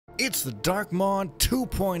It's the Dark Mod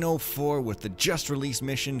 2.04 with the just-released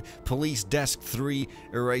mission, Police Desk 3,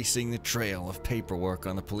 erasing the trail of paperwork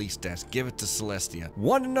on the police desk. Give it to Celestia.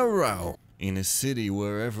 One in a row! In a city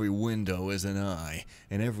where every window is an eye,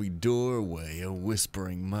 and every doorway a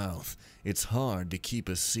whispering mouth, it's hard to keep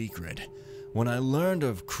a secret. When I learned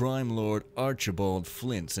of crime lord Archibald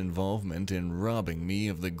Flint's involvement in robbing me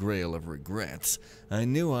of the Grail of Regrets, I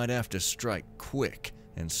knew I'd have to strike quick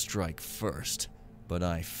and strike first. But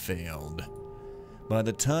I failed. By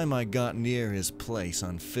the time I got near his place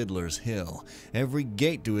on Fiddler's Hill, every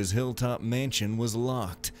gate to his hilltop mansion was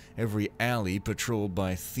locked, every alley patrolled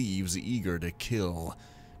by thieves eager to kill.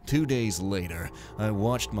 2 days later, I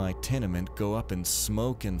watched my tenement go up in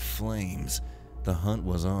smoke and flames. The hunt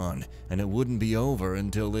was on, and it wouldn't be over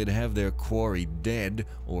until they'd have their quarry dead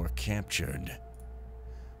or captured.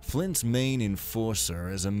 Flint's main enforcer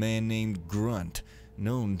is a man named Grunt,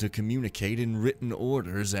 known to communicate in written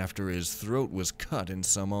orders after his throat was cut in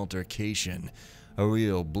some altercation. A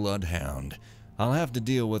real bloodhound. I'll have to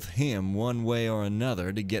deal with him one way or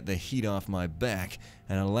another to get the heat off my back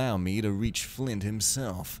and allow me to reach Flint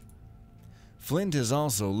himself. Flint is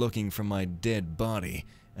also looking for my dead body,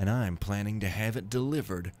 and I'm planning to have it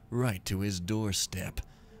delivered right to his doorstep.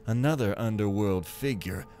 Another underworld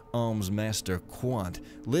figure, Almsmaster Quant,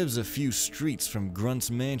 lives a few streets from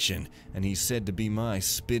Grunt's mansion, and he's said to be my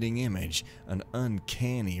spitting image, an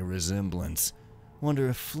uncanny resemblance. Wonder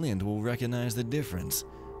if Flint will recognize the difference.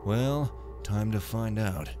 Well, time to find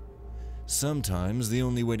out. Sometimes the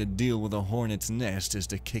only way to deal with a hornet's nest is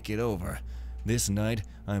to kick it over. This night,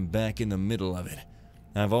 I'm back in the middle of it.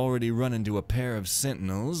 I've already run into a pair of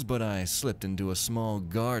sentinels, but I slipped into a small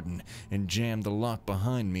garden and jammed the lock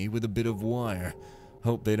behind me with a bit of wire.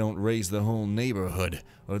 Hope they don't raise the whole neighborhood,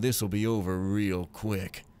 or this'll be over real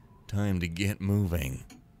quick. Time to get moving.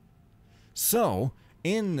 So,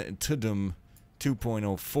 in Tudum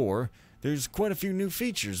 2.04, there's quite a few new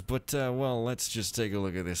features, but, well, let's just take a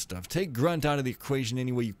look at this stuff. Take Grunt out of the equation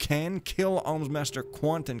any way you can, kill Almsmaster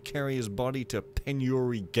Quant and carry his body to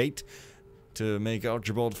Penury Gate to make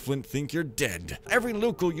Archibald Flint think you're dead. Every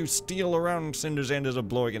lucre you steal around Cinder's End is a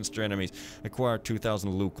blow against your enemies. Acquire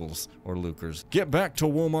 2,000 lucals, or lucres. Get back to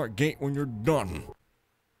Walmart Gate when you're done.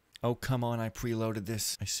 Oh, come on, I preloaded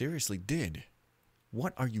this. I seriously did.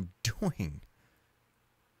 What are you doing?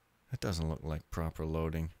 That doesn't look like proper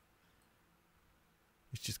loading.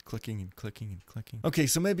 It's just clicking and clicking and clicking. Okay,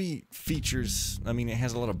 so maybe features. I mean, it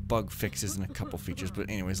has a lot of bug fixes and a couple features, but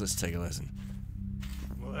anyways, let's take a listen.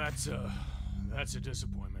 Well, that's a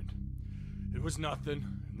disappointment. It was nothing,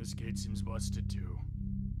 and this gate seems busted too.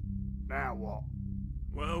 Now what?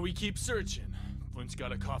 Well, we keep searching. Flint's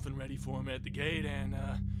got a coffin ready for him at the gate, and,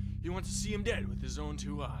 he wants to see him dead with his own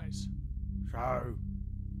 2 eyes. So,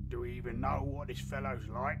 do we even know what this fellow's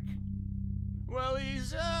like? Well,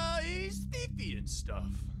 he's thiefy and stuff.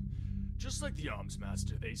 Just like the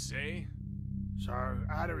Almsmaster, they say. So,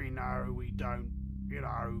 how do we know we don't,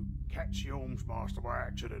 catch the Almsmaster by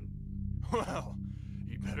accident? Well,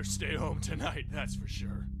 you better stay home tonight, that's for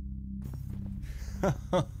sure.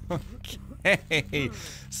 Okay,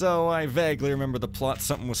 so I vaguely remember the plot.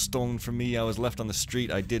 Something was stolen from me, I was left on the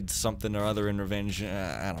street, I did something or other in revenge,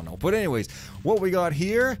 I don't know. But anyways, what we got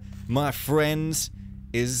here, my friends,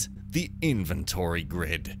 is the inventory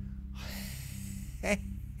grid.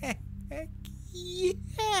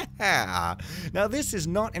 Yeah! Now this is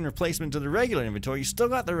not in replacement to the regular inventory. You still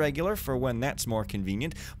got the regular for when that's more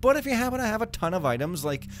convenient, but if you happen to have a ton of items,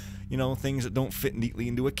 like, things that don't fit neatly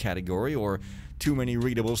into a category, or too many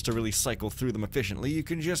readables to really cycle through them efficiently, you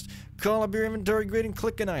can just call up your inventory grid and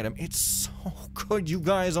click an item. It's so good, you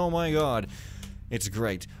guys, oh my god. It's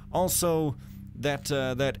great. Also, that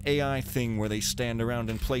AI thing where they stand around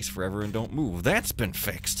in place forever and don't move, that's been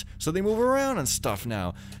fixed. So they move around and stuff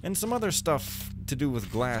now. And some other stuff to do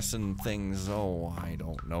with glass and things, oh, I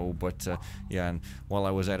don't know. But, yeah, and while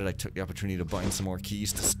I was at it, I took the opportunity to bind some more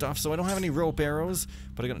keys to stuff. So I don't have any rope arrows,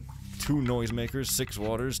 but I got 2 noisemakers, 6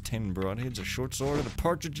 waters, 10 broadheads, a short sword, and a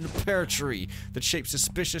partridge in a pear tree that shapes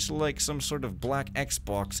suspiciously like some sort of black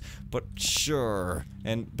Xbox, but sure.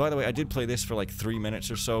 And by the way, I did play this for like 3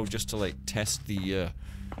 minutes or so just to like test the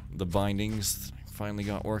bindings. Finally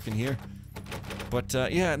got working here. But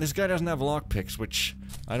yeah, this guy doesn't have lockpicks, which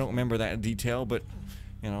I don't remember that in detail, but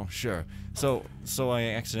sure. So I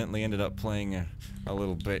accidentally ended up playing a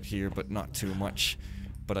little bit here, but not too much.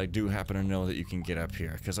 But I do happen to know that you can get up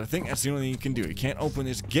here, because I think that's the only thing you can do. You can't open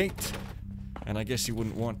this gate, and I guess you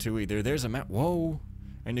wouldn't want to either. There's a map. Whoa!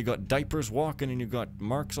 And you got diapers walking, and you got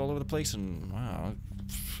marks all over the place, and wow,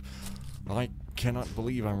 I cannot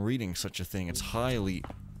believe I'm reading such a thing. It's highly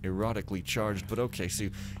erotically charged, but okay, so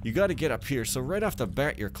you got to get up here. So right off the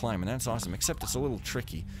bat, you're climbing. That's awesome, except it's a little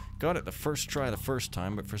tricky. Got it the first try the first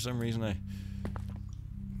time, but for some reason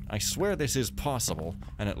I swear this is possible,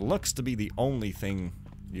 and it looks to be the only thing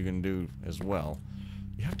you can do as well.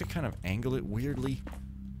 You have to kind of angle it weirdly.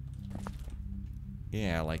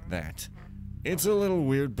 Yeah, like that. It's a little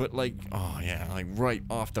weird, but like, oh yeah, like right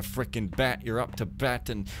off the frickin' bat, you're up to bat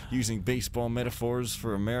and using baseball metaphors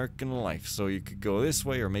for American life. So you could go this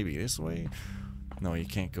way or maybe this way. No, you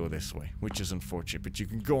can't go this way, which is unfortunate, but you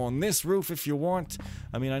can go on this roof if you want.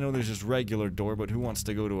 I mean, I know there's this regular door, but who wants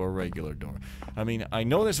to go to a regular door? I mean, I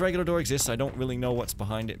know this regular door exists. I don't really know what's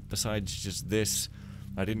behind it besides just this.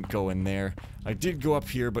 I didn't go in there. I did go up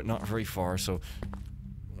here, but not very far, so...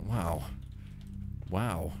 Wow.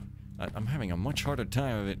 Wow. I'm having a much harder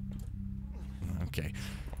time of it. Okay.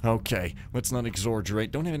 Okay. Let's not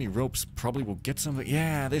exaggerate. Don't have any ropes. Probably will get some...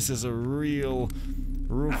 Yeah, this is a real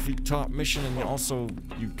roofy top mission, and also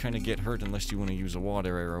you kind of get hurt unless you want to use a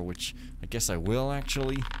water arrow, which I guess I will,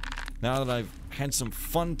 actually. Now that I've had some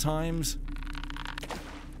fun times...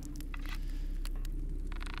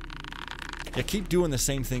 Yeah, keep doing the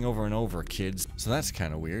same thing over and over, kids. So that's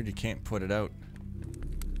kind of weird. You can't put it out.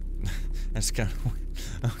 That's kind of weird.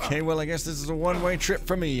 Okay, well, I guess this is a one-way trip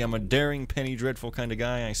for me. I'm a daring, penny dreadful kind of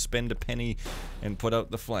guy. I spend a penny and put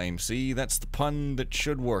out the flame. See, that's the pun that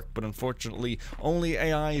should work, but unfortunately, only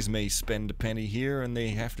AIs may spend a penny here, and they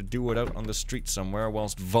have to do it out on the street somewhere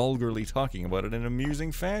whilst vulgarly talking about it in an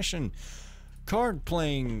amusing fashion. Card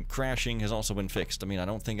playing crashing has also been fixed. I mean, I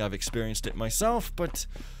don't think I've experienced it myself, but...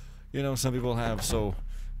 You know, some people have, so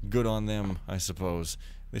good on them, I suppose.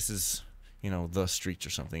 This is, you know, the streets or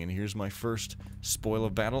something. And here's my first spoil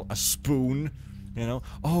of battle, a spoon, you know.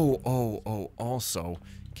 Oh, also,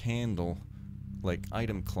 candle, like,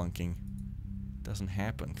 item clunking doesn't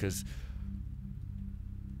happen, because...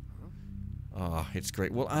 Oh, it's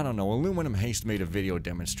great. Well, I don't know. Aluminum Haste made a video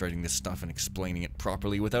demonstrating this stuff and explaining it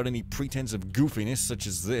properly without any pretense of goofiness such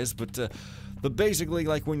as this, but basically,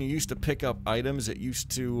 like, when you used to pick up items, it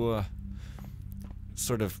used to,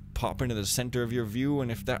 sort of pop into the center of your view,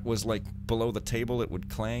 and if that was, like, below the table, it would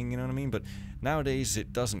clang, you know what I mean? But nowadays,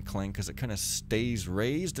 it doesn't clang, because it kind of stays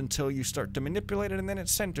raised until you start to manipulate it, and then it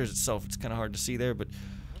centers itself. It's kind of hard to see there, but...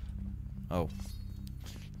 Oh.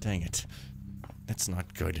 Dang it. That's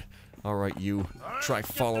not good. Alright, you. Try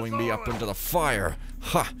following me up into the fire.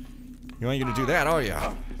 Ha! You ain't gonna do that, are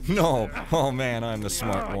ya? No! Oh man, I'm the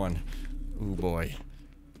smart one. Ooh boy.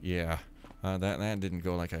 Yeah. That didn't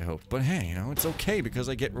go like I hoped. But hey, you know, it's okay because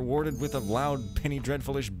I get rewarded with a loud penny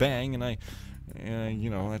dreadfulish bang, and you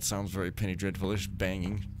know, that sounds very penny dreadfulish,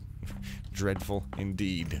 banging. Dreadful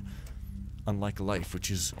indeed. Unlike life, which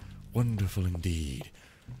is wonderful indeed.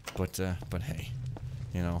 But hey,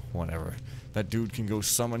 you know, whatever. That dude can go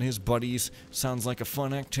summon his buddies. Sounds like a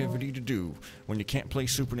fun activity to do. When you can't play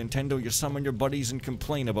Super Nintendo, you summon your buddies and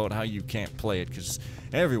complain about how you can't play it, because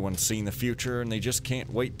everyone's seen the future and they just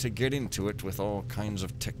can't wait to get into it with all kinds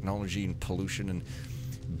of technology and pollution and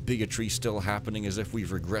bigotry still happening as if we've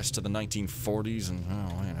regressed to the 1940s and,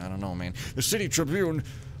 oh, man, I don't know, man. The City Tribune...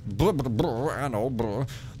 Blah, blah, blah, I know, blah.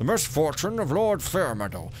 The misfortune of Lord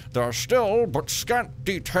Fairmeadow. There are still but scant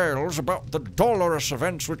details about the dolorous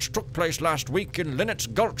events which took place last week in Linnet's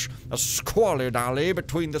Gulch, a squalid alley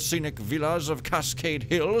between the scenic villas of Cascade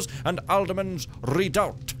Hills and Alderman's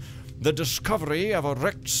Redoubt. The discovery of a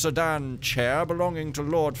wrecked sedan chair belonging to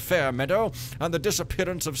Lord Fairmeadow, and the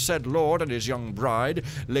disappearance of said lord and his young bride,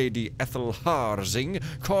 Lady Ethel Harzing,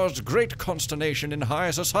 caused great consternation in high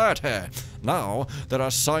society. Now, there are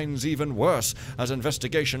signs even worse, as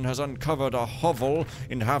investigation has uncovered a hovel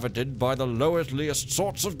inhabited by the lowliest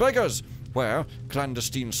sorts of beggars, where,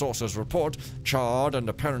 clandestine sources report, charred and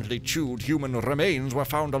apparently chewed human remains were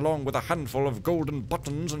found along with a handful of golden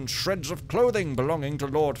buttons and shreds of clothing belonging to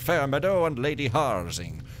Lord Fairmeadow and Lady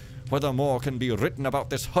Harzing. Whether more can be written about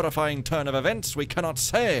this horrifying turn of events, we cannot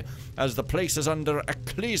say, as the place is under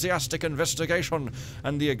ecclesiastic investigation,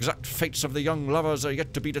 and the exact fates of the young lovers are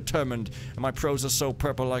yet to be determined. And my prose is so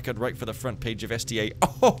purple I could write for the front page of SDA.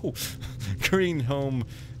 Oh! Green Home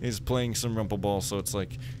is playing some Rumpleball, so it's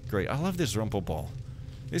like, great. I love this Rumpleball.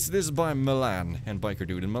 This is by Milan and Biker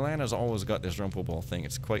Dude, and Milan has always got this Rumpleball thing.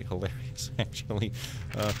 It's quite hilarious, actually.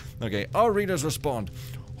 Okay, our readers respond.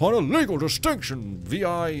 on a legal distinction,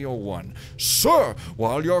 VI01. Sir,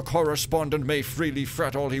 while your correspondent may freely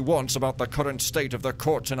fret all he wants about the current state of the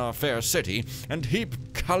courts in our fair city, and heap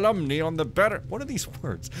calumny on the what are these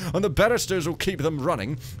words? On the barristers who keep them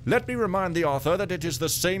running, let me remind the author that it is the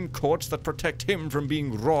same courts that protect him from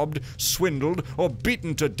being robbed, swindled, or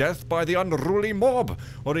beaten to death by the unruly mob,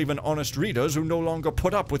 or even honest readers who no longer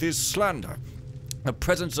put up with his slander. The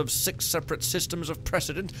presence of 6 separate systems of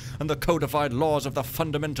precedent and the codified laws of the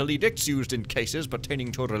fundamental edicts used in cases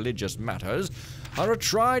pertaining to religious matters are a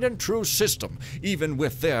tried and true system, even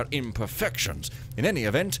with their imperfections. In any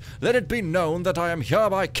event, let it be known that I am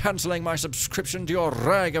hereby cancelling my subscription to your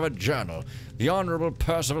rag of a journal. The Honourable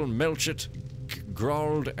Percival Melchett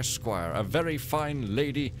Grald Esquire, a very fine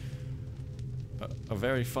lady... a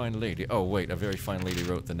very fine lady... Oh, wait, a very fine lady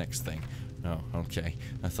wrote the next thing. Oh, okay.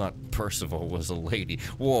 I thought Percival was a lady.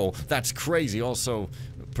 Whoa, that's crazy. Also,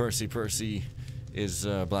 Percy is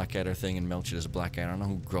a Blackadder thing, and Melchett is a Blackadder. I don't know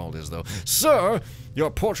who Grald is, though. Sir, your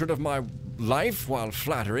portrait of my life, while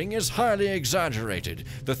flattering, is highly exaggerated.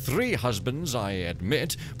 The 3 husbands, I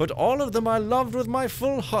admit, but all of them I loved with my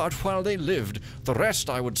full heart while they lived. The rest,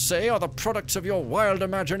 I would say, are the products of your wild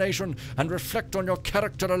imagination, and reflect on your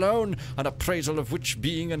character alone, an appraisal of which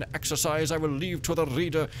being an exercise I will leave to the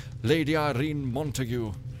reader, Lady Irene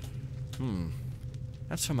Montague.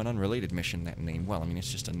 That's from an unrelated mission, that name. Well, I mean,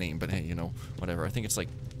 it's just a name, but hey, you know, whatever. I think it's like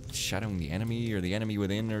shadowing the enemy, or the enemy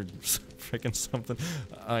within, or freaking something.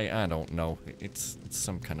 I don't know. It's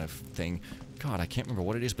some kind of thing. God, I can't remember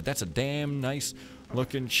what it is, but that's a damn nice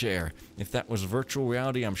looking chair. If that was virtual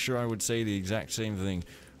reality, I'm sure I would say the exact same thing.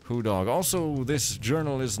 Who dog. Also, this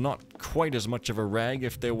journal is not quite as much of a rag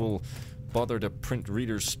if they will bother to print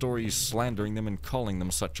readers' stories slandering them and calling them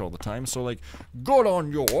such all the time. So, like, good on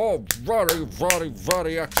you. Oh,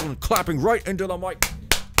 very excellent. Clapping right into the mic.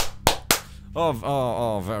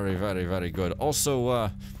 Oh, very good. Also,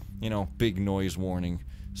 you know, big noise warning.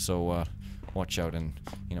 So, watch out. And,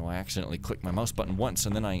 you know, I accidentally clicked my mouse button once,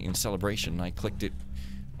 and then in celebration, I clicked it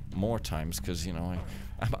more times because, you know,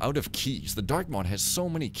 I'm out of keys. The Dark Mod has so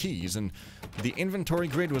many keys, and the inventory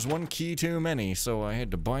grid was 1 key too many, so I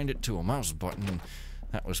had to bind it to a mouse button, and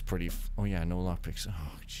that was pretty oh yeah, no lockpicks.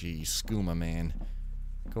 Oh, jeez, skooma, man.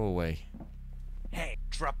 Go away. Hey,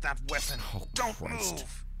 drop that weapon. Oh, Don't Christ.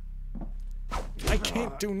 move. I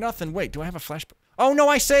can't do nothing. Wait, do I have a flashback? Oh, no,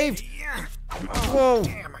 I saved! Yeah. Whoa!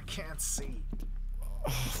 Damn, I can't see.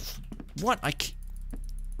 What?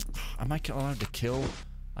 Am I allowed to kill?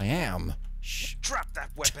 I am. Shh. Drop that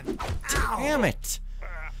weapon. Damn it!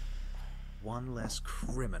 One less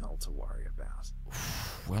criminal to worry about.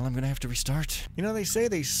 Well, I'm gonna have to restart. You know, they say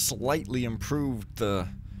they slightly improved the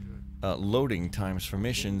loading times for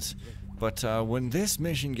missions, but when this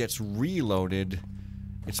mission gets reloaded,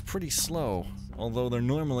 it's pretty slow. Although they're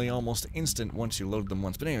normally almost instant once you load them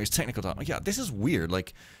once. But anyways, technical talk. Yeah, this is weird.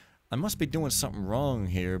 Like, I must be doing something wrong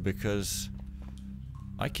here because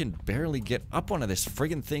I can barely get up onto this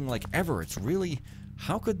friggin' thing like ever. It's really...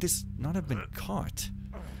 How could this not have been caught?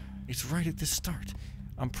 It's right at the start.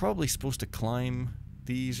 I'm probably supposed to climb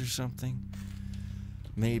these or something.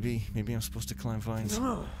 Maybe. Maybe I'm supposed to climb vines.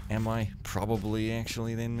 Am I? Probably,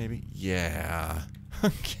 actually, then, maybe? Yeah.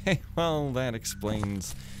 Okay, well, that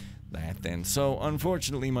explains that then. So,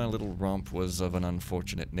 unfortunately, my little romp was of an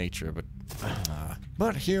unfortunate nature,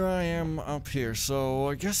 but here I am up here, so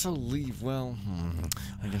I guess I'll leave. Well,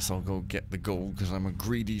 I guess I'll go get the gold, because I'm a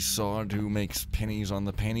greedy sod who makes pennies on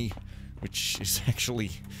the penny, which is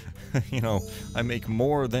actually, you know, I make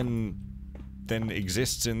more than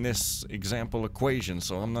exists in this example equation,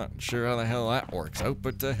 so I'm not sure how the hell that works out,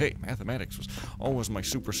 but hey, mathematics was always my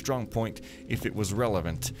super strong point if it was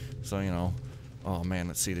relevant. So, you know, oh man,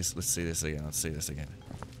 let's see this again.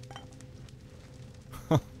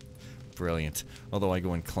 Brilliant. Although I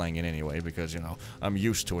go and clang it anyway, because, you know, I'm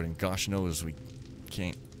used to it, and gosh knows we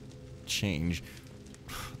can't change.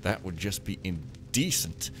 That would just be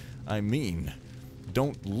indecent. I mean,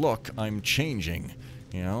 don't look, I'm changing,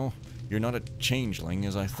 you know? You're not a changeling,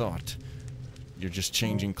 as I thought. You're just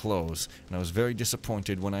changing clothes. And I was very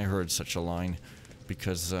disappointed when I heard such a line,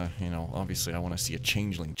 because, you know, obviously I want to see a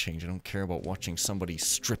changeling change. I don't care about watching somebody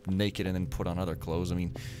strip naked and then put on other clothes. I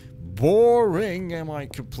mean, boring! Am I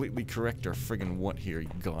completely correct or friggin' what here, you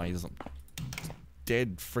guys? I'm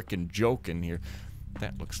dead frickin' joking here.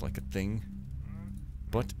 That looks like a thing.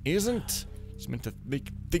 But isn't. It's meant to make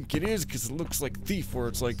you think it is, because it looks like Thief, where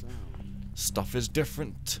it's like, stuff is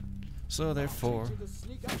different. So therefore...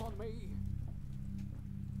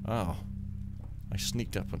 Oh. I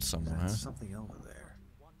sneaked up on someone, huh? Something over there.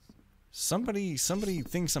 Somebody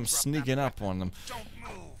thinks I'm sneaking up on them. Don't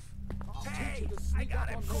move. Hey! I got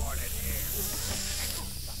him cornered here.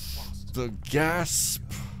 The gasp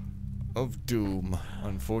of doom,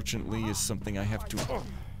 unfortunately, is something I have to...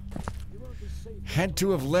 had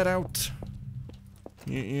to have let out.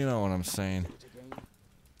 You know what I'm saying.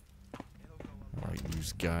 Alright,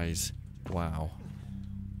 these guys. Wow.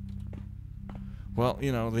 Well,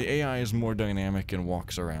 you know, the AI is more dynamic and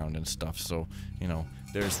walks around and stuff, so, you know,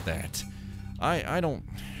 there's that. I don't...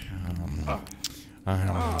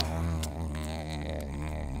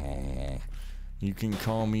 You can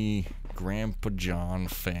call me Grandpa John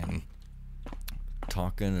Fenn.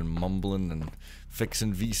 Talking and mumbling and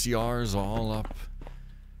fixing VCRs all up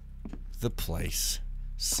the place.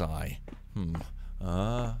 Sigh.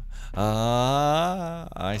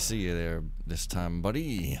 I see you there this time,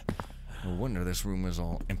 buddy. No wonder this room is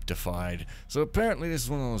all emptified. So apparently this is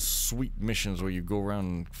one of those sweet missions where you go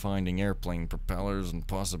around finding airplane propellers and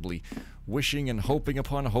possibly wishing and hoping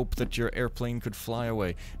upon hope that your airplane could fly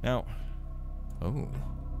away. Now... Oh.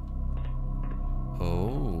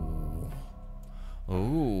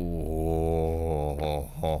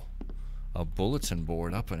 A bulletin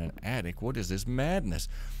board up in an attic. What is this madness?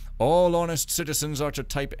 All honest citizens are to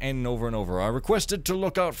type N over and over. Are requested to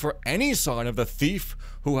look out for any sign of the thief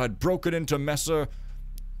who had broken into Messer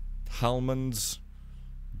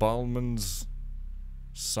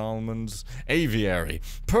Salmon's aviary,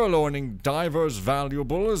 purloining divers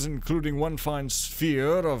valuables, including one fine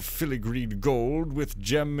sphere of filigreed gold with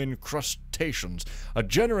gem incrustations. A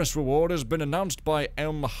generous reward has been announced by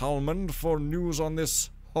M. Halmond for news on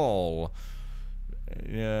this haul.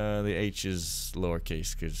 Yeah, the H is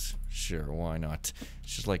lowercase, because sure, why not?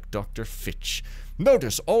 It's just like Dr. Fitch.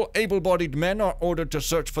 Notice, all able-bodied men are ordered to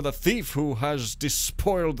search for the thief who has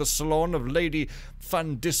despoiled the salon of Lady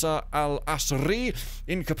Fandissa al-Asri,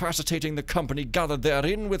 incapacitating the company gathered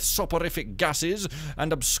therein with soporific gases,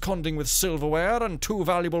 and absconding with silverware and 2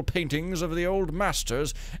 valuable paintings of the old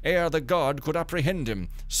masters, ere the guard could apprehend him.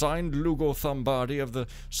 Signed, Lugo Thumbardi of the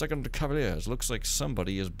 2nd Cavaliers. Looks like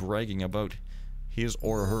somebody is bragging about his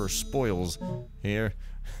or her spoils here.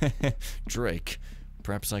 Drake,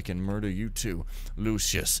 perhaps I can murder you too.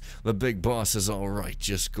 Lucius, the big boss is alright,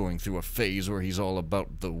 just going through a phase where he's all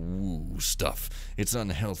about the woo stuff. It's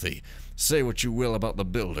unhealthy. Say what you will about the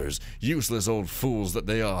builders, useless old fools that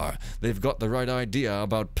they are. They've got the right idea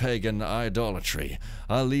about pagan idolatry.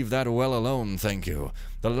 I'll leave that well alone, thank you.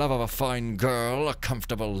 The love of a fine girl, a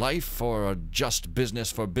comfortable life, or a just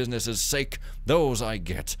business for business's sake, those I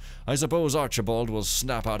get. I suppose Archibald will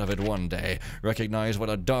snap out of it one day, recognize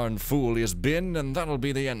what a darn fool he has been, and that'll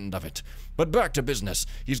be the end of it. But back to business.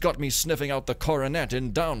 He's got me sniffing out the coronet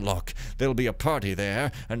in Downlock. There'll be a party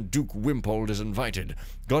there, and Duke Wimpold is invited.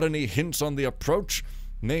 Got any hints on the approach?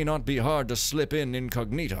 May not be hard to slip in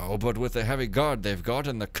incognito, but with the heavy guard they've got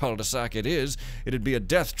and the cul-de-sac it is, it'd be a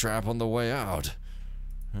death trap on the way out.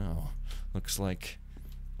 Oh, looks like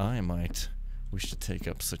I might wish to take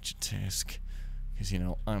up such a task. Because, you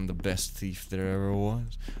know, I'm the best thief there ever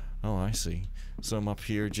was. Oh, I see. So I'm up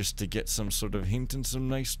here just to get some sort of hint and some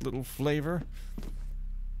nice little flavor.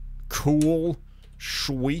 Cool.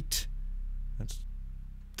 Sweet. That's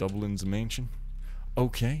Dublin's mansion.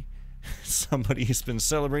 Okay. Somebody has been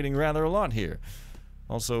celebrating rather a lot here.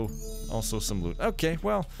 Also some loot. Okay,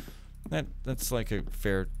 well, that's like a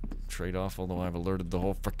fair trade-off, although I've alerted the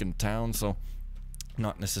whole frickin' town, so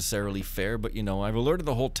not necessarily fair, but you know, I've alerted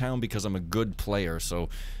the whole town because I'm a good player, so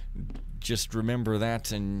just remember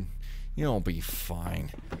that and you'll be fine.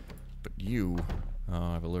 But you,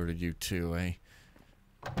 oh, I've alerted you too, eh?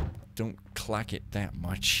 Don't clack it that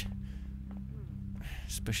much.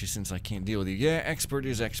 Especially since I can't deal with you. Yeah, expert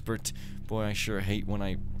is expert. Boy, I sure hate when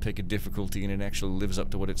I pick a difficulty and it actually lives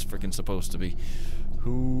up to what it's frickin' supposed to be.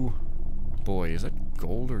 Who... Boy, is that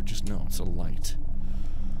gold or just... No, it's a light.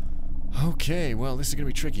 Okay, well, this is gonna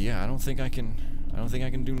be tricky. Yeah, I don't think I can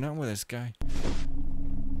do nothing with this guy.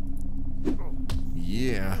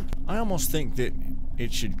 Yeah. I almost think that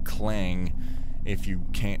it should clang if you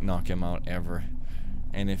can't knock him out ever.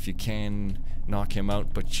 And if you can knock him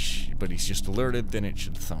out, but he's just alerted, then it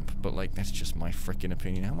should thump. But, like, that's just my frickin'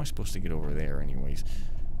 opinion. How am I supposed to get over there, anyways?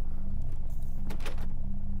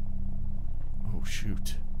 Oh,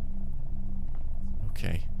 shoot.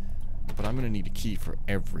 Okay. But I'm gonna need a key for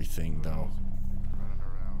everything, though.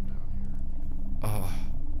 Oh.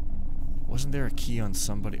 Wasn't there a key on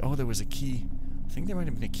somebody? Oh, there was a key. I think there might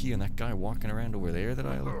have been a key on that guy walking around over there that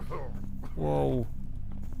I looked. Whoa.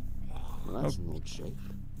 Well, that's in good shape.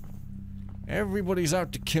 Everybody's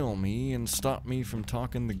out to kill me and stop me from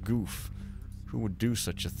talking the goof. Who would do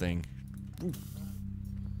such a thing? Oof.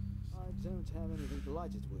 I don't have anything to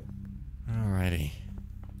light it with. Alrighty.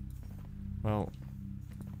 Well,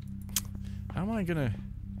 How am I gonna...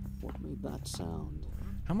 What made that sound?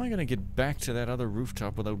 How am I gonna get back to that other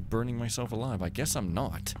rooftop without burning myself alive? I guess I'm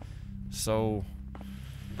not. So...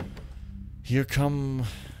 Here come...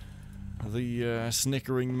 the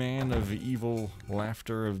snickering man of evil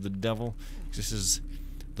laughter of the devil. This is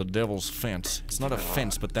the devil's fence. It's not a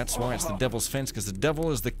fence, but that's why it's the devil's fence, because the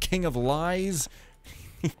devil is the king of lies.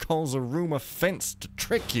 He calls a room a fence to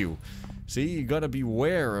trick you. See, you gotta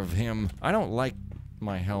beware of him. I don't like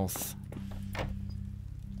my health.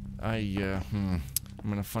 I'm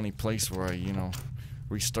in a funny place where I, you know,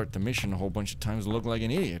 restart the mission a whole bunch of times and look like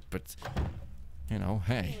an idiot, but, you know,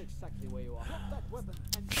 hey.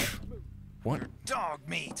 What? Dog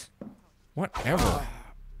meat! Whatever.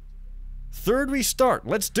 Third restart,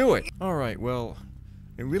 let's do it! Alright, well,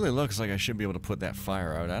 it really looks like I should be able to put that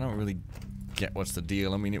fire out. I don't really get what's the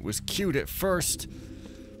deal. I mean, it was cute at first,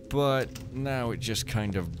 but now it just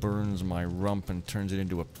kind of burns my rump and turns it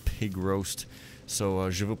into a pig roast. So,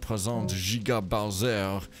 je vous présente Giga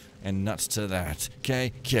Bowser and nuts to that.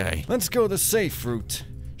 Okay? Okay. Let's go the safe route.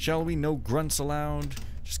 Shall we? No grunts allowed.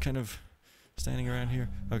 Just kind of standing around here.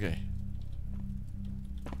 Okay.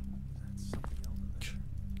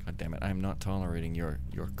 God damn it, I am not tolerating your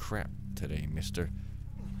crap today, mister.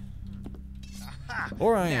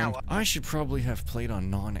 Or I am. I should probably have played on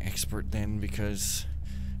non-expert then, because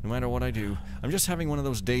no matter what I do, I'm just having one of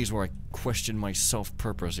those days where I question my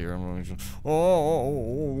self-purpose here. I'm like,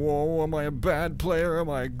 oh, am I a bad player? Am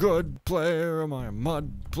I a good player? Am I a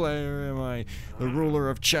mud player? Am I the ruler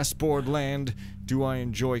of chessboard land? Do I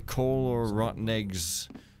enjoy coal or rotten eggs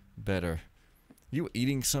better? You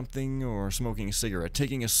eating something or smoking a cigarette?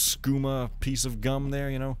 Taking a skooma piece of gum there,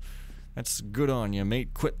 you know? That's good on you,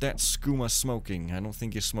 mate. Quit that skooma smoking. I don't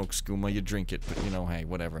think you smoke skooma, you drink it, but you know, hey,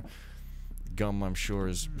 whatever. Gum, I'm sure,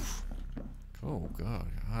 is... Oh, God.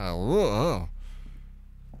 Oh.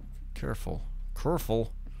 Careful.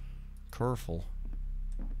 Careful. Careful.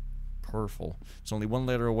 Careful. It's only one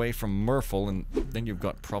letter away from Murful, and then you've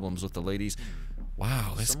got problems with the ladies.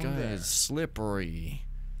 Wow, this guy is slippery.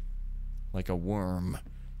 Like a worm.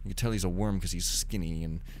 You can tell he's a worm because he's skinny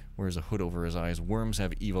and wears a hood over his eyes. Worms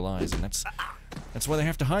have evil eyes, and that's why they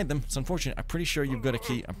have to hide them. It's unfortunate. I'm pretty sure you've got a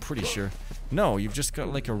key. I'm pretty sure. No, you've just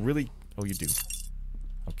got like a really... Oh, you do.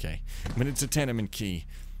 Okay. But it's a tenement key.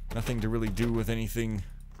 Nothing to really do with anything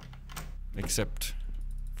except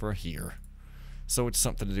for here. So it's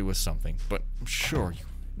something to do with something. But I'm sure you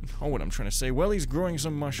know what I'm trying to say. Well, he's growing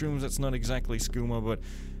some mushrooms. That's not exactly skooma, but,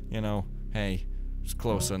 you know, hey, it's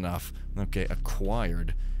close enough. Okay,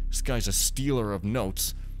 acquired. This guy's a stealer of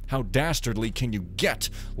notes. How dastardly can you get?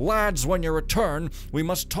 Lads, when you return, we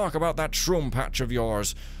must talk about that shroom patch of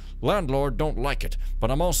yours. Landlord don't like it,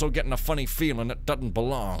 but I'm also getting a funny feeling it doesn't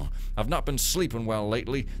belong. I've not been sleeping well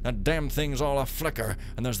lately. That damn thing's all a flicker,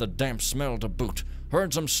 and there's the damp smell to boot.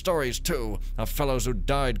 Heard some stories, too, of fellows who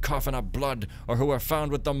died coughing up blood, or who were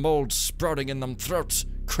found with the mold sprouting in them throats.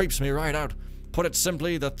 Creeps me right out. Put it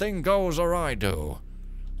simply, the thing goes or I do.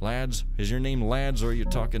 Lads? Is your name Lads, or are you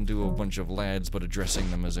talking to a bunch of lads but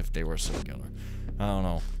addressing them as if they were singular? I don't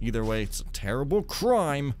know. Either way, it's a terrible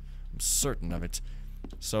crime. I'm certain of it.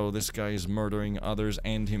 So this guy is murdering others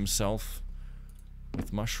and himself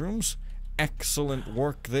with mushrooms. Excellent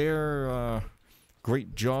work there.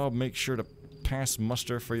 Great job. Make sure to pass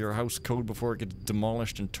muster for your house code before it gets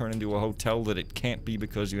demolished and turned into a hotel that it can't be,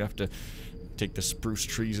 because you have to take the spruce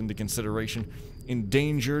trees into consideration.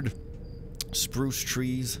 Endangered spruce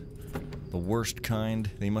trees, the worst kind.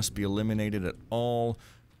 They must be eliminated at all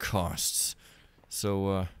costs.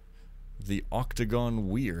 So, the Octagon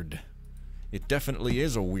Weird. It definitely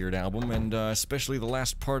is a weird album, and especially the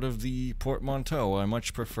last part of the portmanteau. I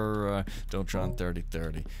much prefer Dotron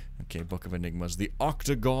 3030. Okay, Book of Enigmas. The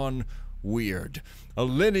Octagon Weird. A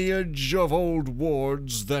lineage of old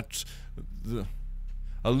wards that...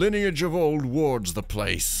 A lineage of old wards the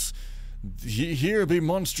place. Here be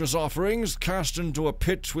monstrous offerings cast into a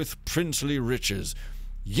pit with princely riches.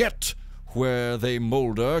 Yet, where they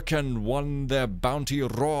moulder, can one their bounty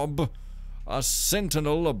rob? A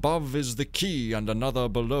sentinel above is the key, and another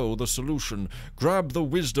below the solution. Grab the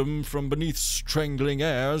wisdom from beneath strangling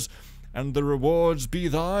airs, and the rewards be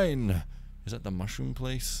thine. Is that the mushroom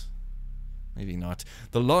place? Maybe not.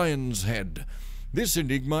 The Lion's Head. This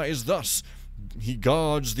enigma is thus. He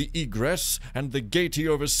guards the egress, and the gate he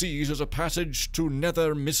oversees is a passage to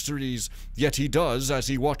nether mysteries. Yet he does, as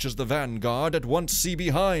he watches the vanguard, at once see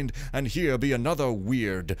behind, and here be another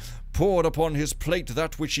weird. Poured upon his plate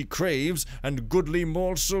that which he craves, and goodly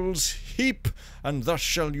morsels heap, and thus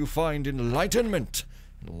shall you find enlightenment.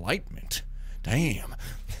 Enlightenment? Damn.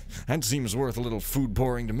 That seems worth a little food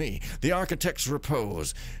pouring to me. The architect's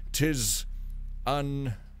repose. 'Tis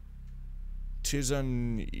 'Tis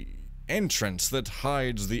an entrance that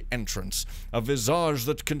hides the entrance, a visage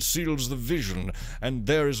that conceals the vision, and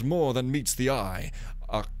there is more than meets the eye.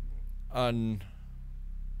 An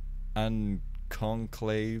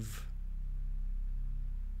conclave.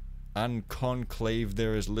 Unconclave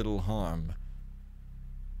there is little harm.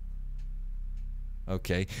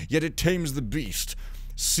 Okay. Yet it tames the beast.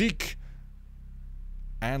 Seek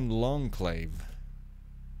an longclave.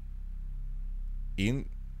 In...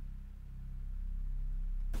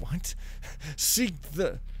 What? Seek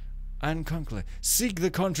the... Unconclave. Seek the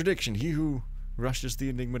contradiction. He who rushes the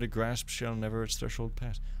enigma to grasp shall never its threshold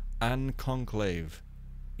pass. Unconclave.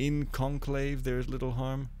 In conclave there is little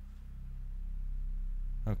harm.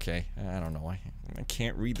 Okay, I don't know. I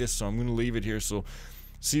can't read this, so I'm going to leave it here. So,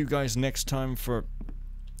 see you guys next time for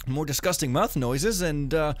more disgusting mouth noises, and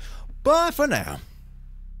bye for now.